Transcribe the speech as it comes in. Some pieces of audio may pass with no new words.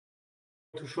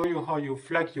to show you how you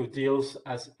flag your deals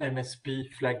as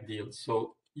MSP Flagged Deals.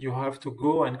 So you have to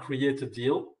go and create a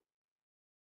deal.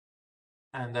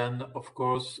 And then, of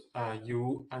course,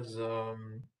 you as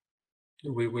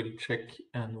we will check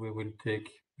and we will take,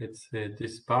 let's say,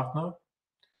 this partner.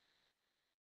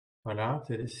 Voilà,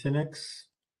 Telecinex.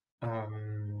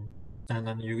 And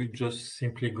then you just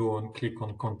simply go and click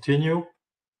on continue.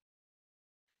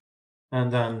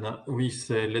 And then we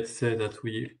say, let's say that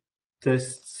we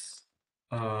test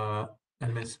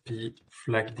MSP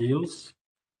Flagged Deals.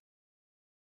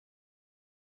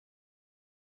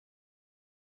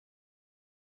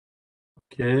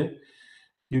 Okay,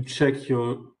 you check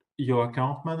your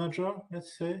account manager,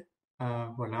 let's say.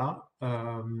 Voilà.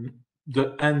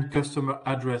 The end customer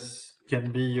address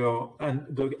can be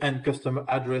the end customer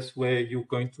address where you're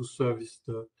going to service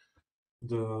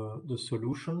the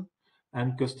solution,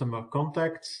 and customer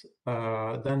contacts.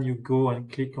 Then you go and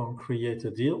click on create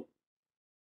a deal.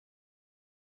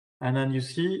 And then you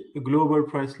see a global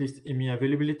price list EMEA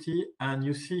availability, and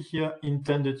you see here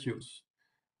intended use.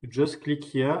 You just click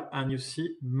here and you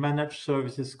see managed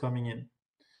services coming in.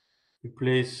 You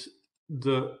place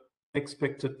the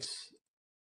expected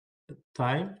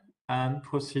time and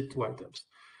proceed to items.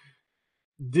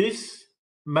 This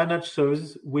managed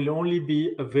service will only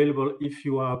be available if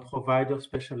you are a provider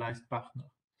specialized partner.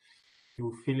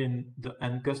 You fill in the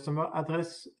end customer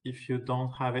address. If you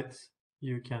don't have it,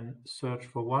 you can search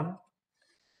for one.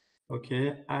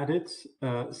 Okay, add it,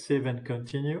 save and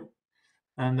continue.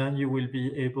 And then you will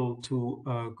be able to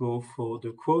go for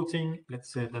the quoting.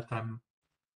 Let's say that I'm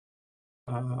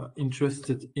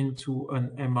interested into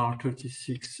an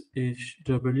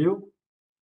MR36HW.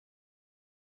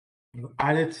 You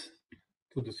add it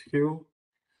to the SKU.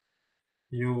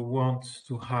 You want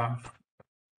to have,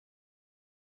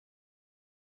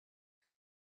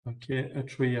 okay, a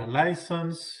 3-year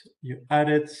license. You add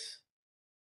it,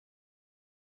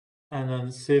 and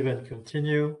then save and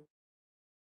continue.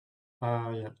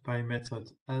 Yeah, by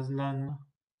method Aslan,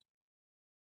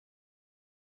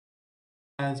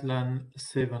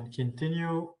 save and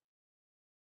continue.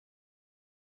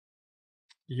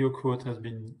 Your quote has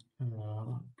been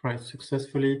priced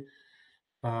successfully.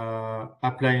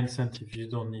 Apply incentive, you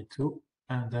don't need to,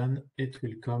 and then it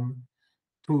will come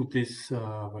to this,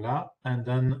 voila, and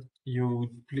then you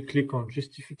click on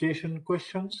justification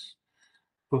questions,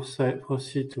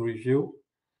 proceed to review,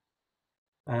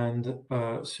 and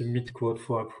submit quote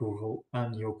for approval,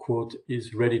 and your quote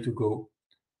is ready to go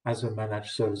as a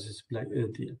managed services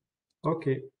deal.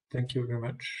 Okay, thank you very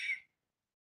much.